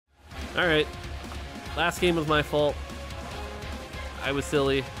Alright. Last game was my fault. I was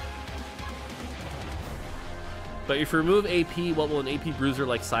silly. But if you remove AP, what will an AP bruiser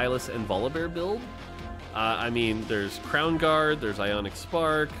like Silas and Volibear build? I mean, there's Crown Guard, there's Ionic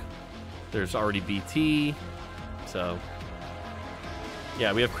Spark, there's already BT, so...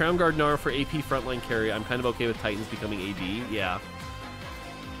 Yeah, we have Crown Guard Gnar for AP frontline carry. I'm kind of okay with Titans becoming AD, yeah.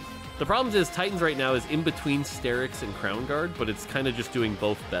 The problem is Titans right now is in between Sterix and Crown Guard, but it's kind of just doing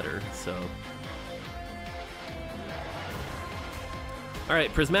both better, so...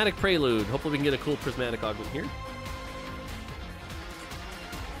 Alright, Prismatic Prelude. Hopefully we can get a cool Prismatic Augment here.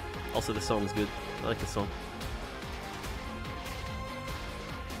 Also, the song's good. I like this song.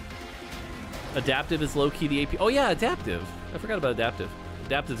 Adaptive is low-key the AP. Oh yeah, Adaptive. I forgot about Adaptive.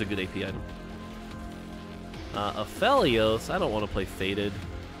 Adaptive's a good AP item. Aphelios. I don't want to play Fated.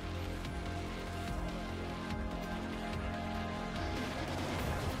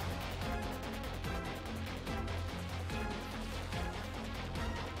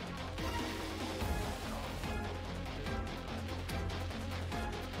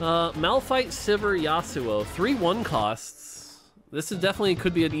 Malphite, Sivir, Yasuo. 3-1 costs. This is definitely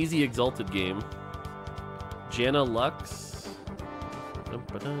could be an easy Exalted game. Janna, Lux.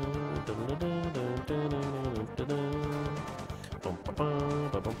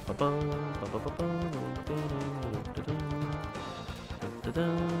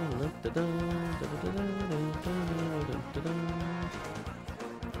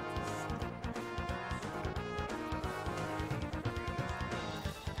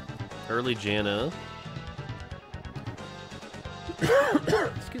 Early Janna.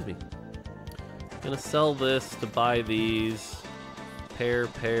 Excuse me. Gonna sell this to buy these. Pair.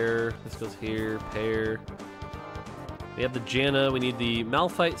 This goes here. Pair. We have the Janna. We need the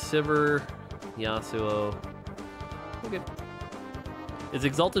Malphite, Sivir, Yasuo. Okay. Is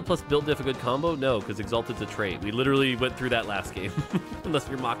Exalted plus Build Diff a good combo? No, because Exalted's a trait. We literally went through that last game. Unless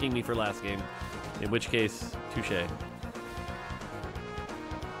you're mocking me for last game. In which case, touche.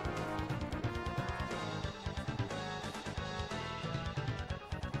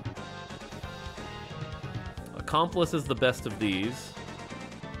 Accomplice is the best of these.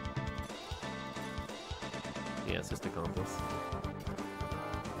 Yeah, it's just Accomplice.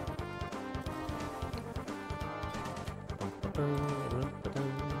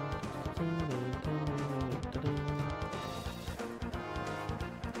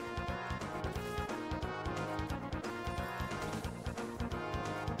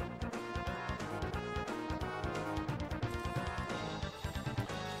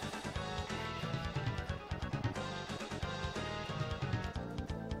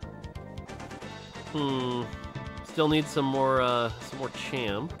 Still need some more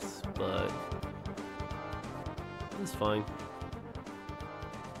champs, but it's fine.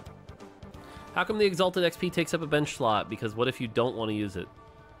 How come the Exalted XP takes up a bench slot? Because what if you don't want to use it?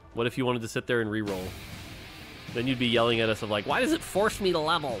 What if you wanted to sit there and reroll? Then you'd be yelling at us of like, why does it force me to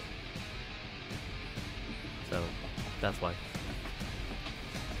level? So, that's why.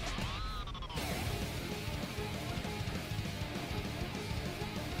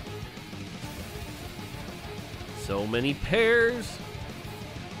 So many pairs.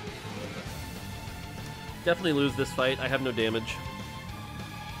 Definitely lose this fight. I have no damage.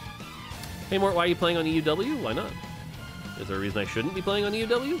 Hey Mort, why are you playing on EUW? Why not? Is there a reason I shouldn't be playing on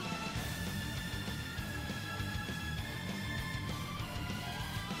EUW?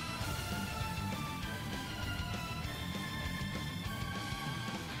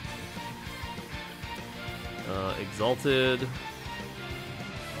 Exalted.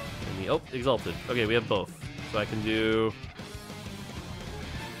 And oh, Exalted. Okay, we have both. So I can do...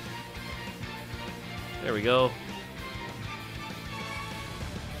 There we go.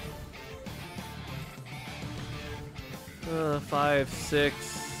 Five, 6.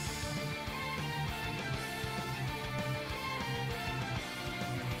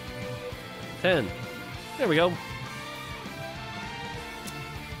 $10. There we go.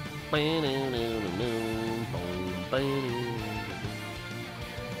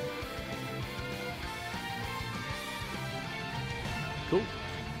 Cool.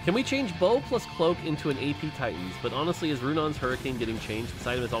 Can we change Bow plus Cloak into an AP Titans? But honestly, is Runon's Hurricane getting changed? This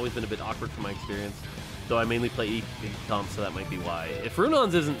item has always been a bit awkward from my experience, though I mainly play EP comps, so that might be why. If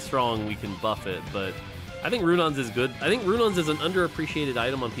Runon's isn't strong, we can buff it, but I think Runon's is good. I think Runon's is an underappreciated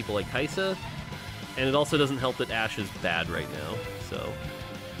item on people like Kaisa, and it also doesn't help that Ashe is bad right now, so...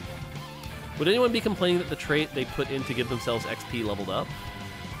 Would anyone be complaining that the trait they put in to give themselves XP leveled up?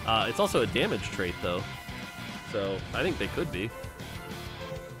 It's also a damage trait, though, so I think they could be.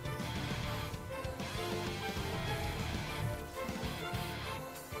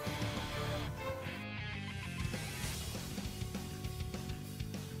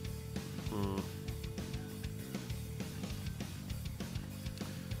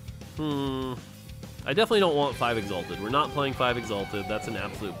 I definitely don't want 5 Exalted. We're not playing 5 Exalted. That's an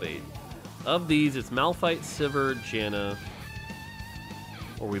absolute bait. Of these, it's Malphite, Sivir, Janna,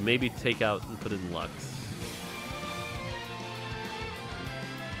 or we maybe take out and put in Lux.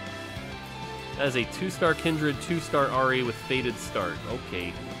 That is a 2-star Kindred, 2-star Ahri with Fated Start.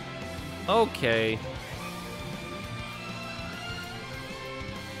 Okay. Okay.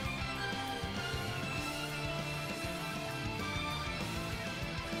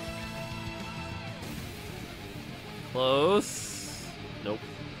 Close. Nope.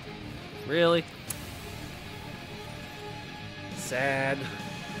 Really? Sad.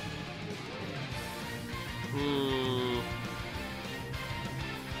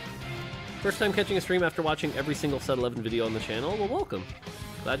 First time catching a stream after watching every single Set 11 video on the channel? Well, welcome.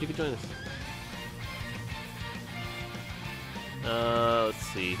 Glad you could join us. Let's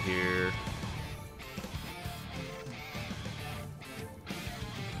see here.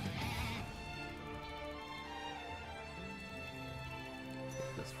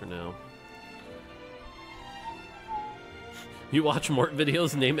 This for now. You watch Mort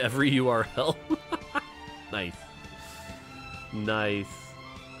videos, name every URL. Nice. Nice.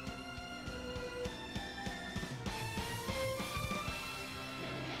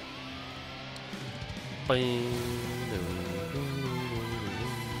 Bing.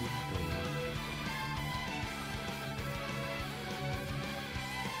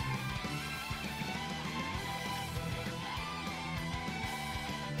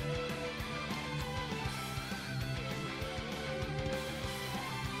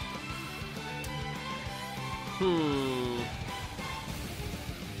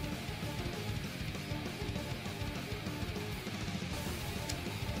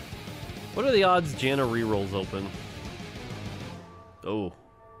 What are the odds Janna rerolls open? Oh,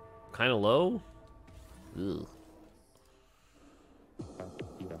 kind of low? Ugh.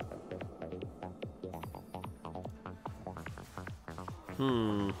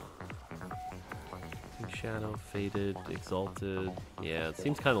 Shadow, Faded, Exalted. Yeah, it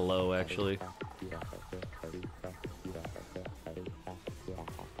seems kind of low, actually.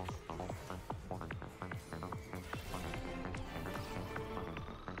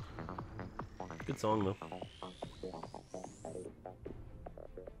 Good song, though.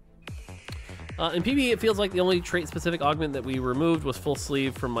 In PvE, it feels like the only trait-specific augment that we removed was full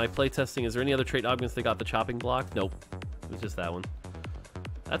sleeve from my playtesting. Is there any other trait augments that got the chopping block? Nope. It was just that one.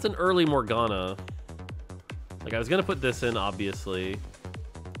 That's an early Morgana. Like, I was gonna put this in, obviously.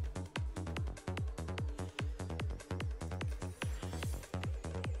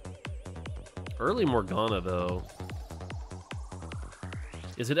 Early Morgana, though.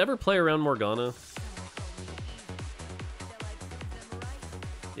 Is it ever play around Morgana?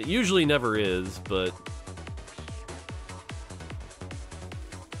 It usually never is, but...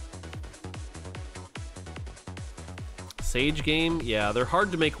 Sage game? Yeah, they're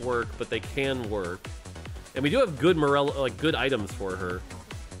hard to make work, but they can work. And we do have good Morello, like good items for her.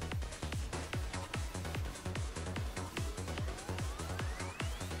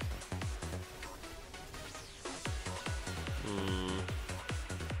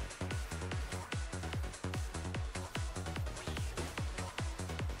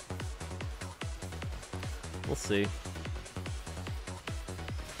 We'll see.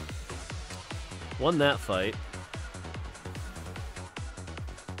 Won that fight.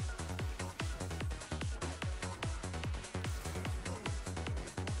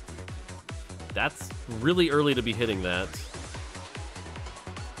 That's really early to be hitting that.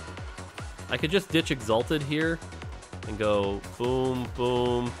 I could just ditch Exalted here and go boom,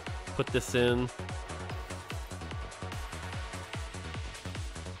 boom, put this in.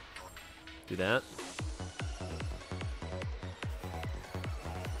 Do that.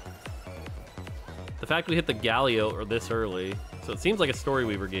 The fact we hit the Galio or this early, so it seems like a Story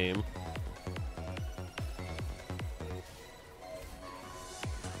Weaver game.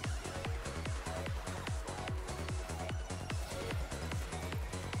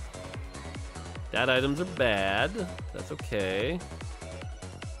 That items are bad. That's okay.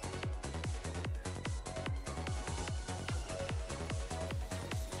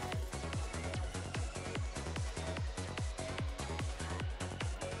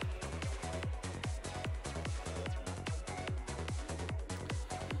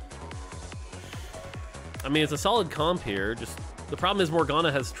 I mean, it's a solid comp here. Just the problem is Morgana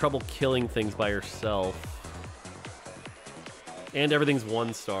has trouble killing things by herself. And everything's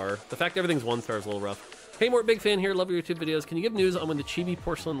 1-star. The fact everything's 1-star is a little rough. Hey, Mort, big fan here. Love your YouTube videos. Can you give news on when the Chibi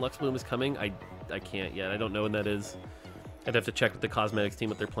Porcelain Lux Bloom is coming? I can't yet. I don't know when that is. I'd have to check with the cosmetics team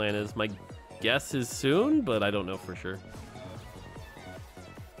what their plan is. My guess is soon, but I don't know for sure.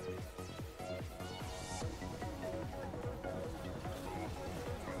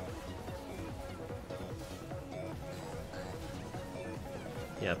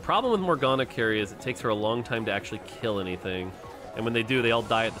 Yeah, problem with Morgana carry is it takes her a long time to actually kill anything. And when they do, they all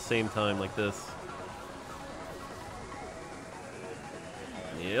die at the same time like this.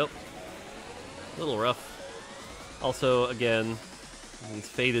 Yep. A little rough. Also, again, these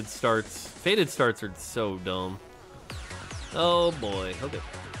faded starts. Faded starts are so dumb. Oh boy, okay.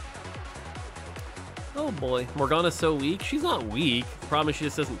 Oh boy, Morgana's so weak. She's not weak. The problem is she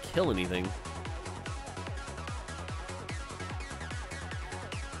just doesn't kill anything.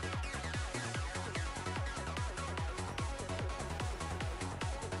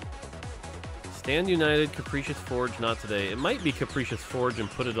 Stand United, Capricious Forge, not today. It might be Capricious Forge and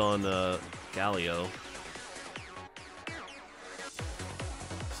put it on Galio.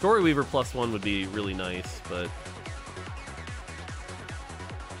 Storyweaver +1 would be really nice, but...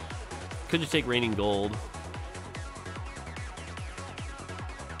 Could just take Raining Gold.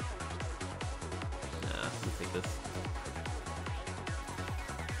 Nah, let's take this.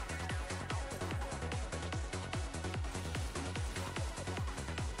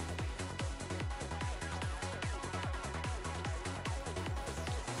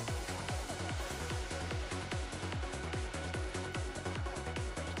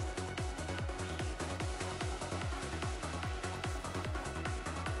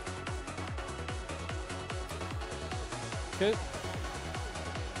 Okay.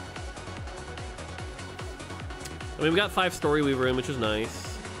 I mean, we got 5 Storyweaver in, which is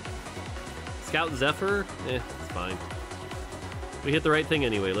nice. Scout Zephyr? It's fine. We hit the right thing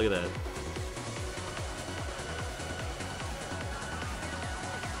anyway, look at that.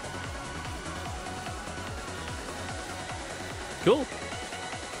 Cool.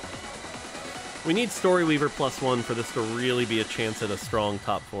 We need Storyweaver +1 for this to really be a chance at a strong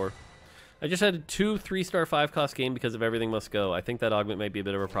top 4. I just had 2 3-star 5-cost game because of Everything Must Go. I think that augment might be a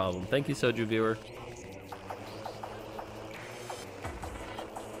bit of a problem. Thank you, Soju Viewer.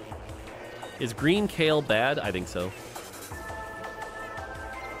 Is green kale bad? I think so.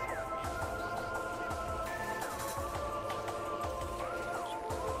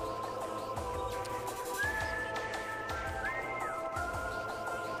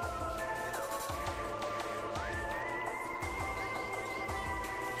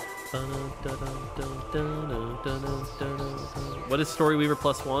 What is Storyweaver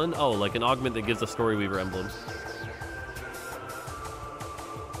 +1? Oh, like an augment that gives a Storyweaver emblem.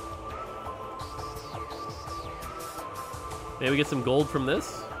 Maybe we get some gold from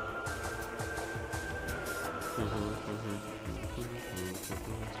this?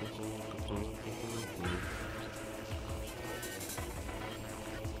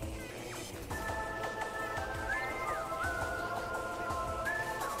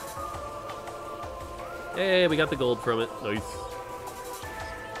 Hey, we got the gold from it. Nice.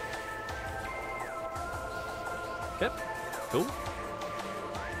 Okay, cool.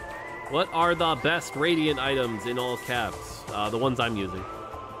 What are the best Radiant items in all caps? The ones I'm using.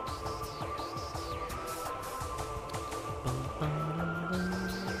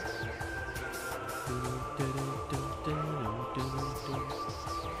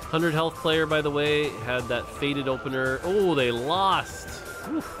 $100 health player, by the way, had that faded opener. Oh, they lost.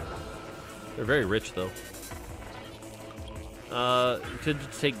 Oof. They're very rich, though. Could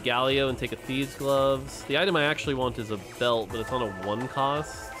take Galio and take a Thieves Gloves. The item I actually want is a belt, but it's on a 1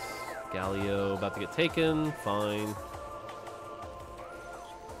 cost. Galio about to get taken. Fine.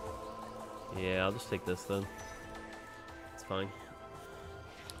 Yeah, I'll just take this then. It's fine.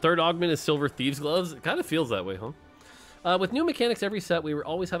 Third augment is Silver Thieves Gloves. It kind of feels that way, huh? With new mechanics every set, we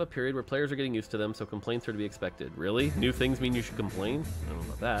always have a period where players are getting used to them, so complaints are to be expected. Really? New things mean you should complain? I don't know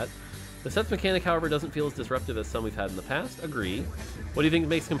about that. The set's mechanic, however, doesn't feel as disruptive as some we've had in the past. Agree. What do you think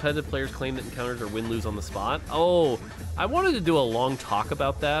makes competitive players claim that encounters are win-lose on the spot? Oh, I wanted to do a long talk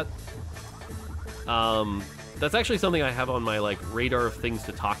about that. That's actually something I have on my radar of things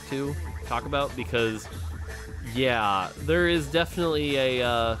to talk about, because yeah, there is definitely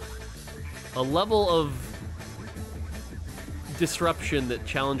a level of disruption that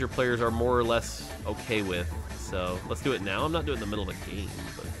challenger players are more or less okay with. So let's do it now. I'm not doing it in the middle of a game,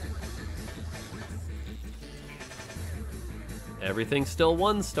 but everything's still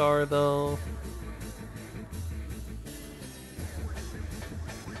 1 star though.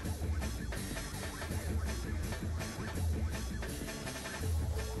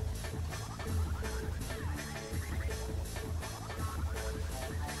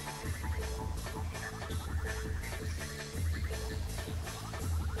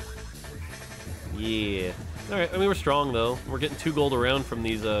 Yeah. Alright, I mean, we're strong, though. We're getting 2 gold around from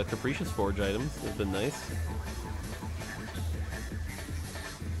these Capricious Forge items. They've been nice.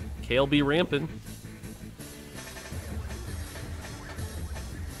 Kale be ramping.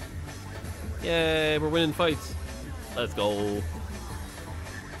 Yay, we're winning fights. Let's go.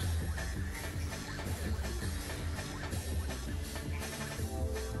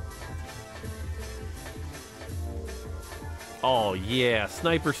 Oh yeah,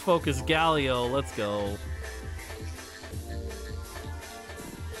 Sniper's Focus Galio, let's go.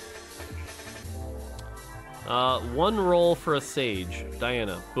 One roll for a Sage.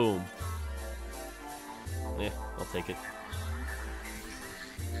 Diana, boom. I'll take it.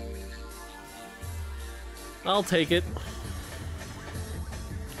 I'll take it.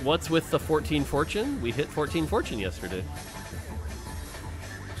 What's with the 14 Fortune? We hit 14 Fortune yesterday.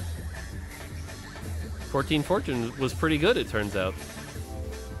 14 Fortune was pretty good, it turns out.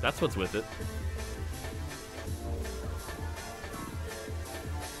 That's what's with it.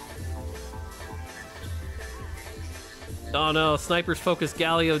 Oh no, Sniper's Focus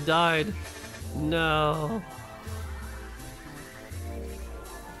Galio died. No.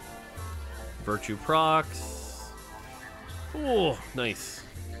 Virtue procs. Oh, nice.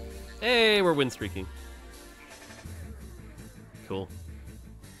 Hey, we're win streaking. Cool.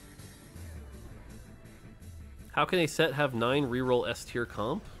 How can a set have 9 reroll S tier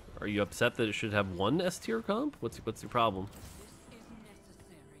comp? Are you upset that it should have 1 S tier comp? What's your problem?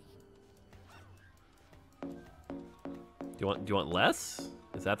 Do you want less?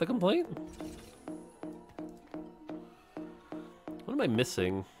 Is that the complaint? What am I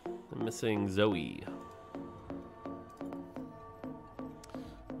missing? I'm missing Zoe.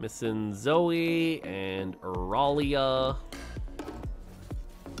 Missing Zoe and Auralia.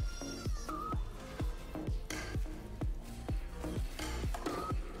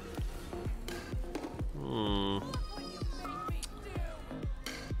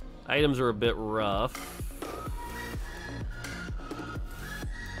 Items are a bit rough.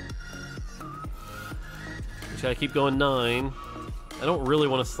 Just gotta keep going 9. I don't really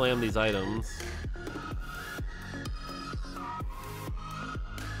want to slam these items.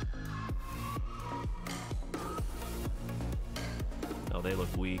 Oh, they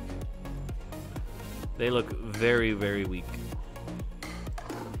look weak. They look very, very weak.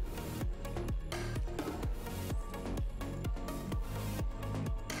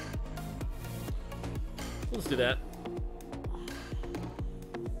 Let's do that.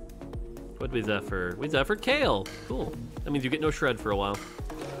 What was that for? What's that for? Kale. Cool. That means you get no shred for a while.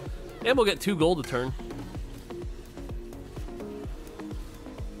 And we'll get 2 gold a turn.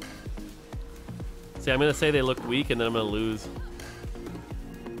 See, I'm going to say they look weak, and then I'm going to lose.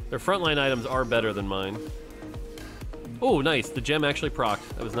 Their frontline items are better than mine. Oh, nice. The gem actually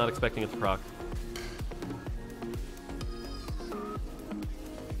procced. I was not expecting it to proc.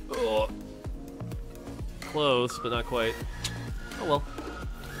 Oh. Close, but not quite. Oh well.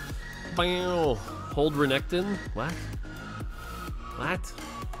 Bow. Hold Renekton? What? What?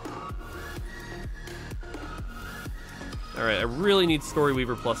 Alright, I really need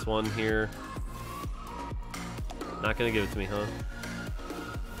Storyweaver +1 here. Not gonna give it to me, huh?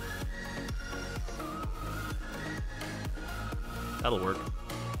 That'll work.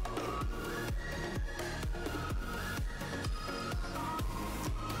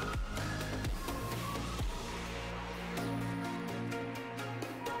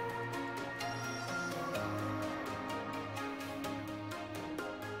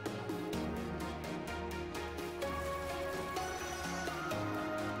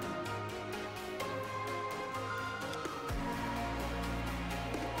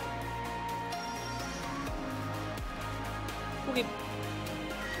 Okay.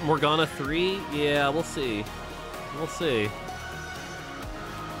 Morgana 3? Yeah, we'll see. We'll see.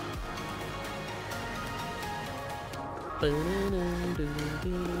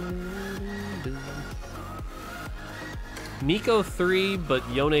 Miko 3, but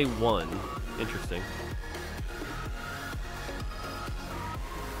Yone 1. Interesting.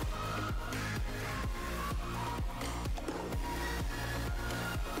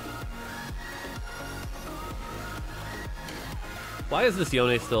 Why is this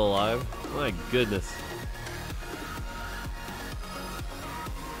Yone still alive? My goodness.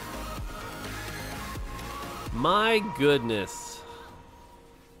 My goodness.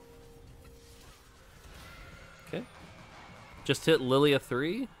 Okay. Just hit Lilia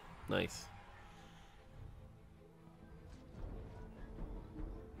 3? Nice.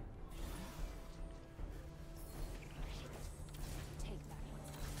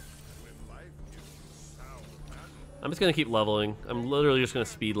 I'm just gonna keep leveling. I'm literally just gonna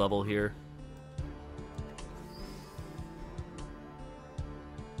speed level here.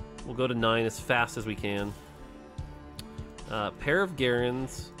 We'll go to 9 as fast as we can. Pair of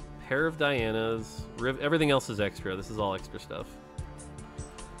Garens, pair of Dianas, everything else is extra. This is all extra stuff.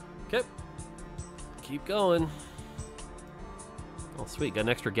 Okay. Keep going. Oh, sweet. Got an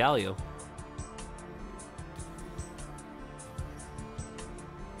extra Galio.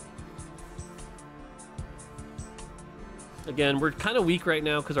 Again, we're kind of weak right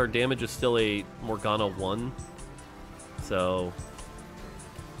now because our damage is still a Morgana 1. So...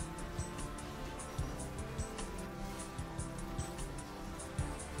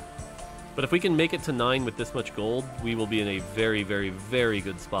 But if we can make it to 9 with this much gold, we will be in a very, very, very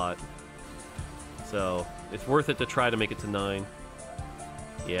good spot. So, it's worth it to try to make it to 9.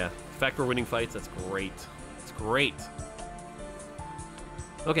 Yeah. The fact we're winning fights, that's great. It's great.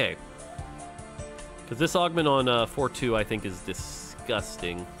 Okay. Because this augment on 4-2, I think, is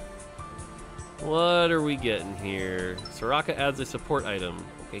disgusting. What are we getting here? Soraka adds a support item.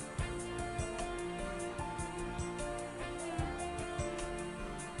 Okay.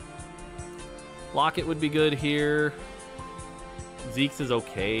 Locket would be good here. Zeke's is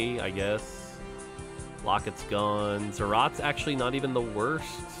okay, I guess. Locket's gone. Zerat's actually not even the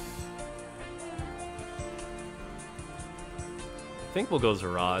worst. I think we'll go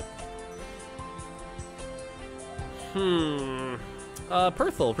Zerat.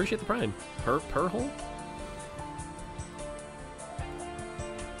 Perthel, appreciate the prime. Perhole?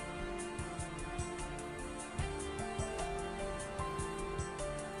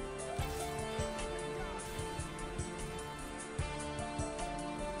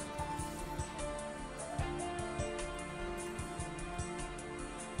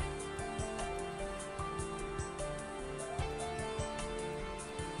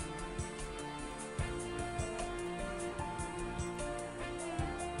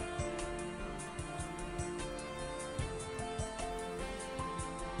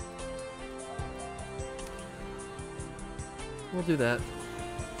 We'll do that.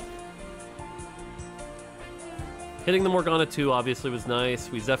 Hitting the Morgana 2 obviously was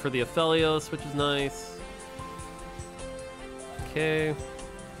nice. We Zephyr the Aphelios, which is nice. Okay.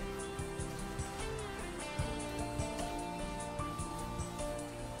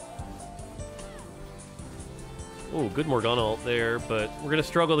 Oh, good Morgana ult there, but we're gonna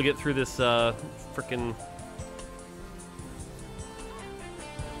struggle to get through this frickin'...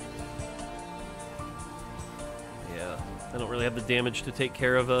 I don't really have the damage to take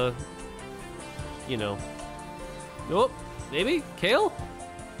care of a, you know. Oh, maybe? Kale?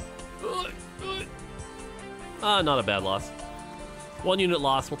 Not a bad loss. 1 unit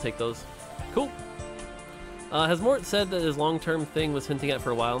loss, we'll take those. Cool. Has Mort said that his long-term thing was hinting at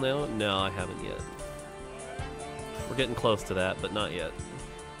for a while now? No, I haven't yet. We're getting close to that, but not yet.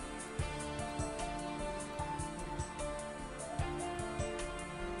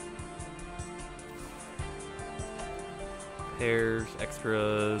 Pairs,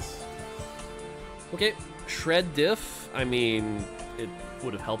 extras. Okay, shred diff. I mean, it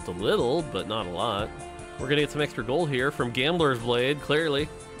would have helped a little, but not a lot. We're gonna get some extra gold here from Gambler's Blade, clearly.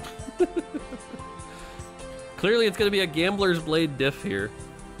 Clearly it's gonna be a Gambler's Blade diff here.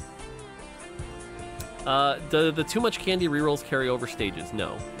 The too much candy rerolls carry over stages.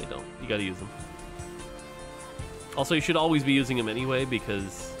 No, they don't. You gotta use them. Also, you should always be using them anyway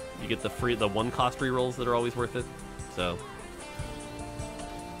because you get the one cost rerolls that are always worth it. So.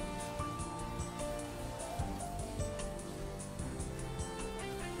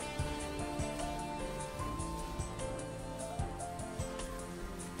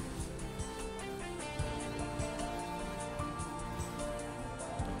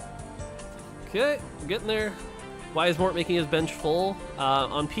 Okay, I'm getting there. Why is Mort making his bench full?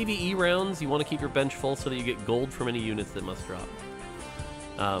 On PvE rounds, you want to keep your bench full so that you get gold from any units that must drop.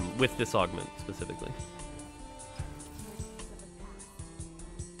 With this augment, specifically.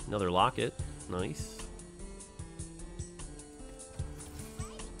 Another locket. Nice.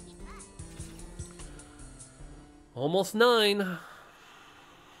 Almost 9.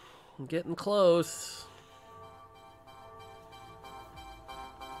 I'm getting close.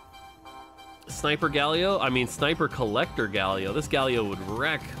 Sniper Galio? I mean, Sniper Collector Galio. This Galio would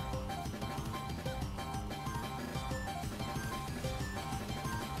wreck.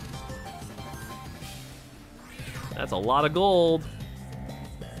 That's a lot of gold.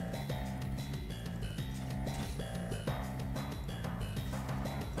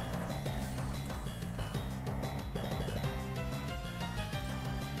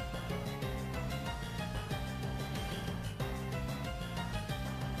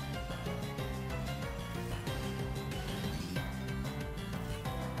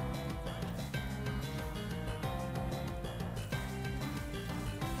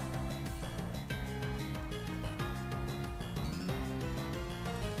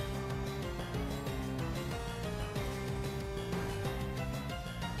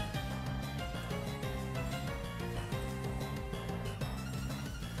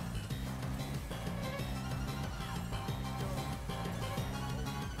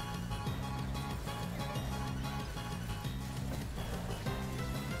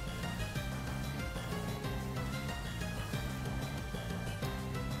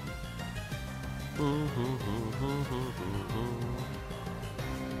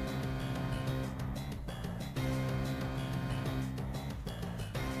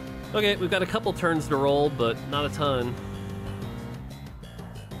 Okay, we've got a couple turns to roll, but not a ton.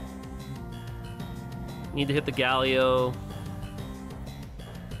 Need to hit the Galio.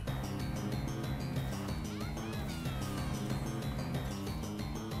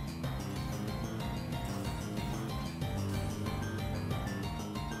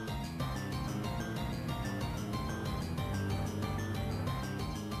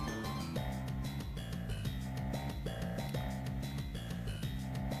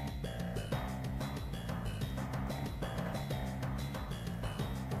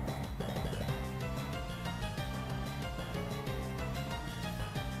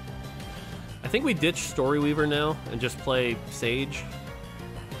 I think we ditch Storyweaver now and just play Sage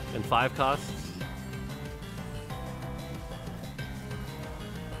and 5 costs.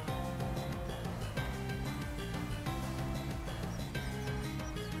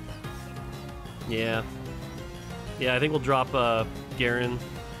 Yeah. Yeah, I think we'll drop Garen.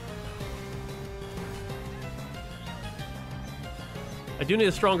 I do need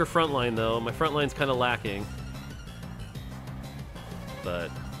a stronger front line, though. My front line's kind of lacking. But...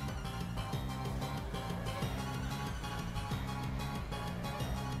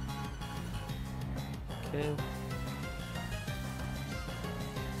 okay.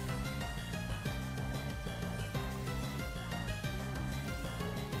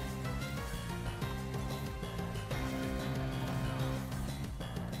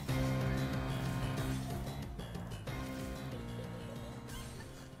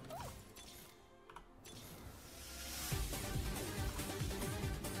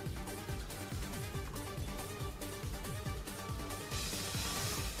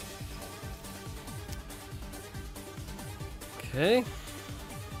 Okay.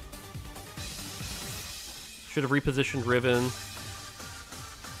 Should have repositioned Riven.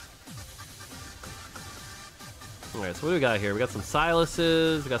 Alright, so what do we got here? We got some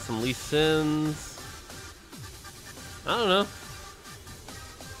Silas's, we got some Lee Sins. I don't know.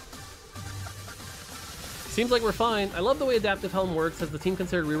 Seems like we're fine. I love the way Adaptive Helm works. Has the team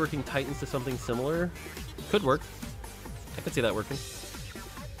considered reworking Titans to something similar? Could work. I could see that working.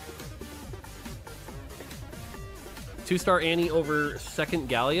 2-star Annie over second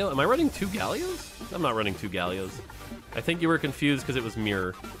Galio. Am I running 2 Galios? I'm not running 2 Galios. I think you were confused because it was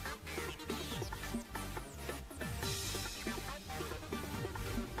mirror.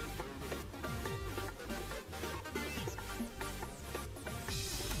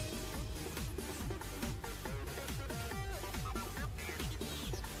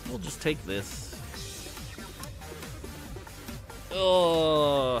 We'll just take this.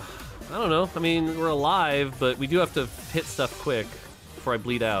 Oh, I don't know. I mean, we're alive, but we do have to hit stuff quick before I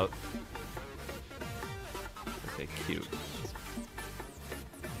bleed out. Okay, cute.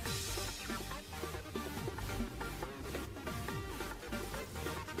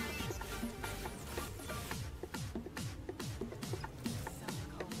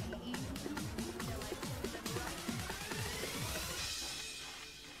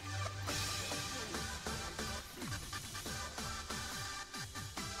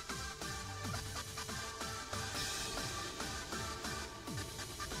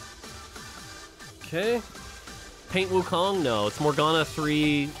 Okay. Paint Wukong? No, it's Morgana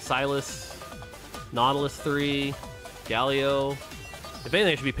 3, Silas, Nautilus 3, Galio. If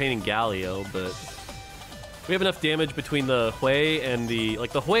anything, I should be painting Galio, but we have enough damage between the Hui and the...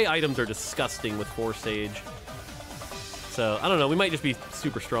 like, the Hui items are disgusting with 4 Sage. So, I don't know, we might just be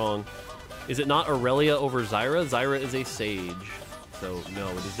super strong. Is it not Aurelia over Zyra? Zyra is a Sage. So, no,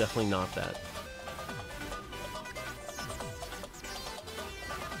 it is definitely not that.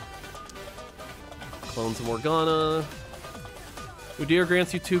 Clones of Morgana. Udyr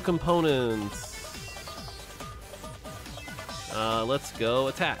grants you 2 components. Let's go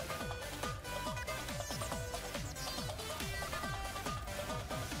attack.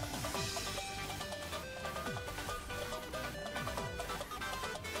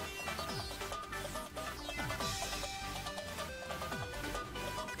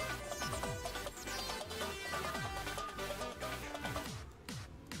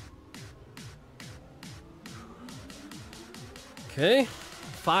 Okay,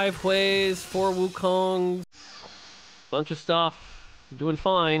 5 Huis, 4 Wukongs, bunch of stuff. I'm doing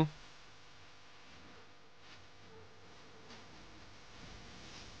fine.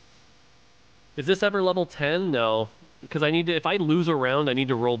 Is this ever level 10? No, because I need to. If I lose a round, I need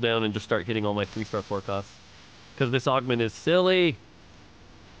to roll down and just start hitting all my 3-star forecasts. Because this augment is silly.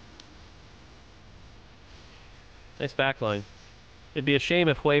 Nice backline. It'd be a shame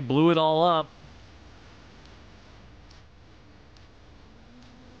if Hui blew it all up.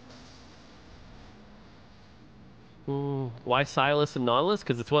 Why Silas and Nautilus?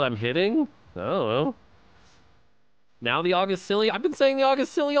 Because it's what I'm hitting? I don't know. Now the August Silly? I've been saying the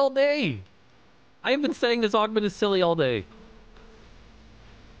August Silly all day. I have been saying this augment is silly all day.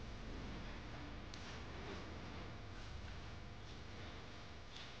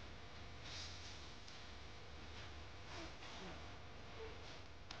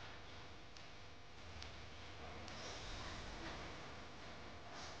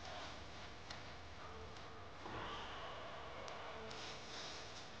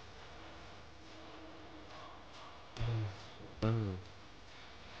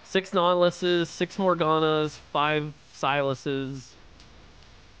 Six Nautiluses, six Morganas, five Silases.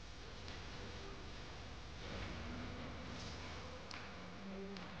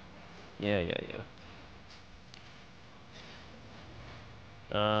 Yeah.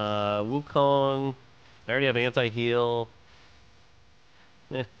 Wukong. I already have anti-heal.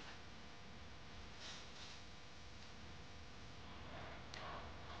 Eh.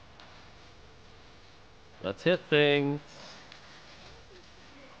 Let's hit things.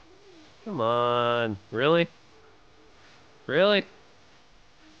 Come on. Really? Really?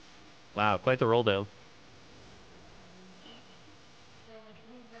 Wow, quite the roll down.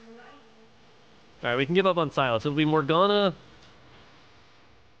 Alright, we can give up on Silas. It'll be Morgana.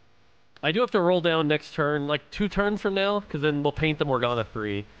 I do have to roll down next turn, like 2 turns from now, because then we'll paint the Morgana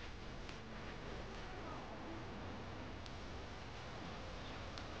 3.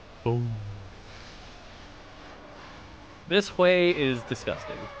 Boom. This way is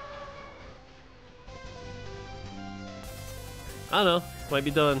disgusting. I don't know. Might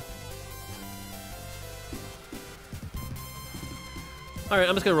be done. Alright,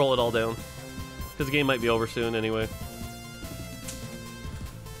 I'm just gonna roll it all down. Because the game might be over soon anyway.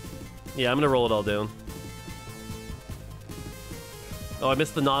 Yeah, I'm gonna roll it all down. Oh, I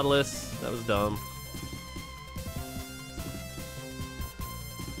missed the Nautilus. That was dumb.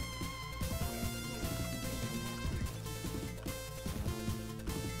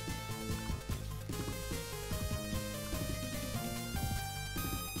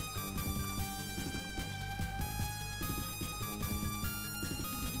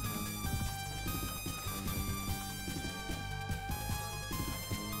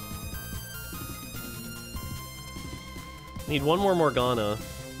 Need one more Morgana.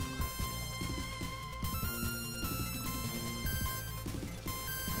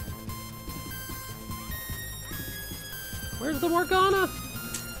 Where's the Morgana?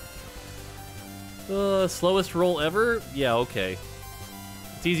 Slowest roll ever? Yeah, okay.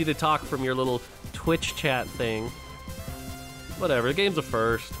 It's easy to talk from your little Twitch chat thing. Whatever, the game's a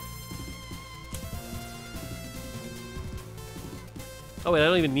first. Oh wait, I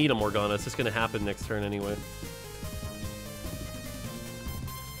don't even need a Morgana. It's just gonna happen next turn anyway.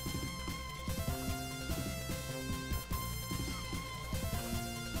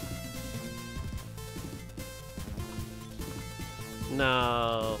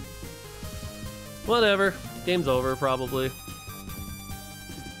 No. Whatever. Game's over, probably.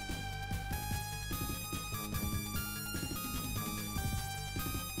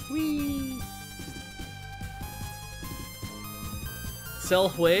 Whee! Sell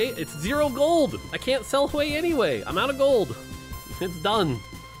Hui? It's 0 gold! I can't sell Hui anyway! I'm out of gold! It's done.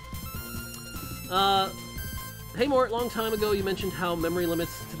 Hey Mort, long time ago you mentioned how memory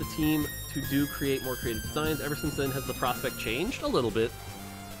limits to the team to create more creative designs. Ever since then, has the prospect changed? A little bit.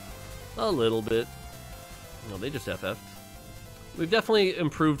 A little bit. No, they just FF'd. We've definitely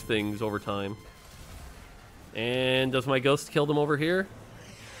improved things over time. And does my ghost kill them over here?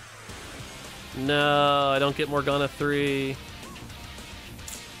 No, I don't get Morgana 3.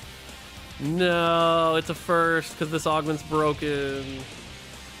 No, it's a first, because this augment's broken.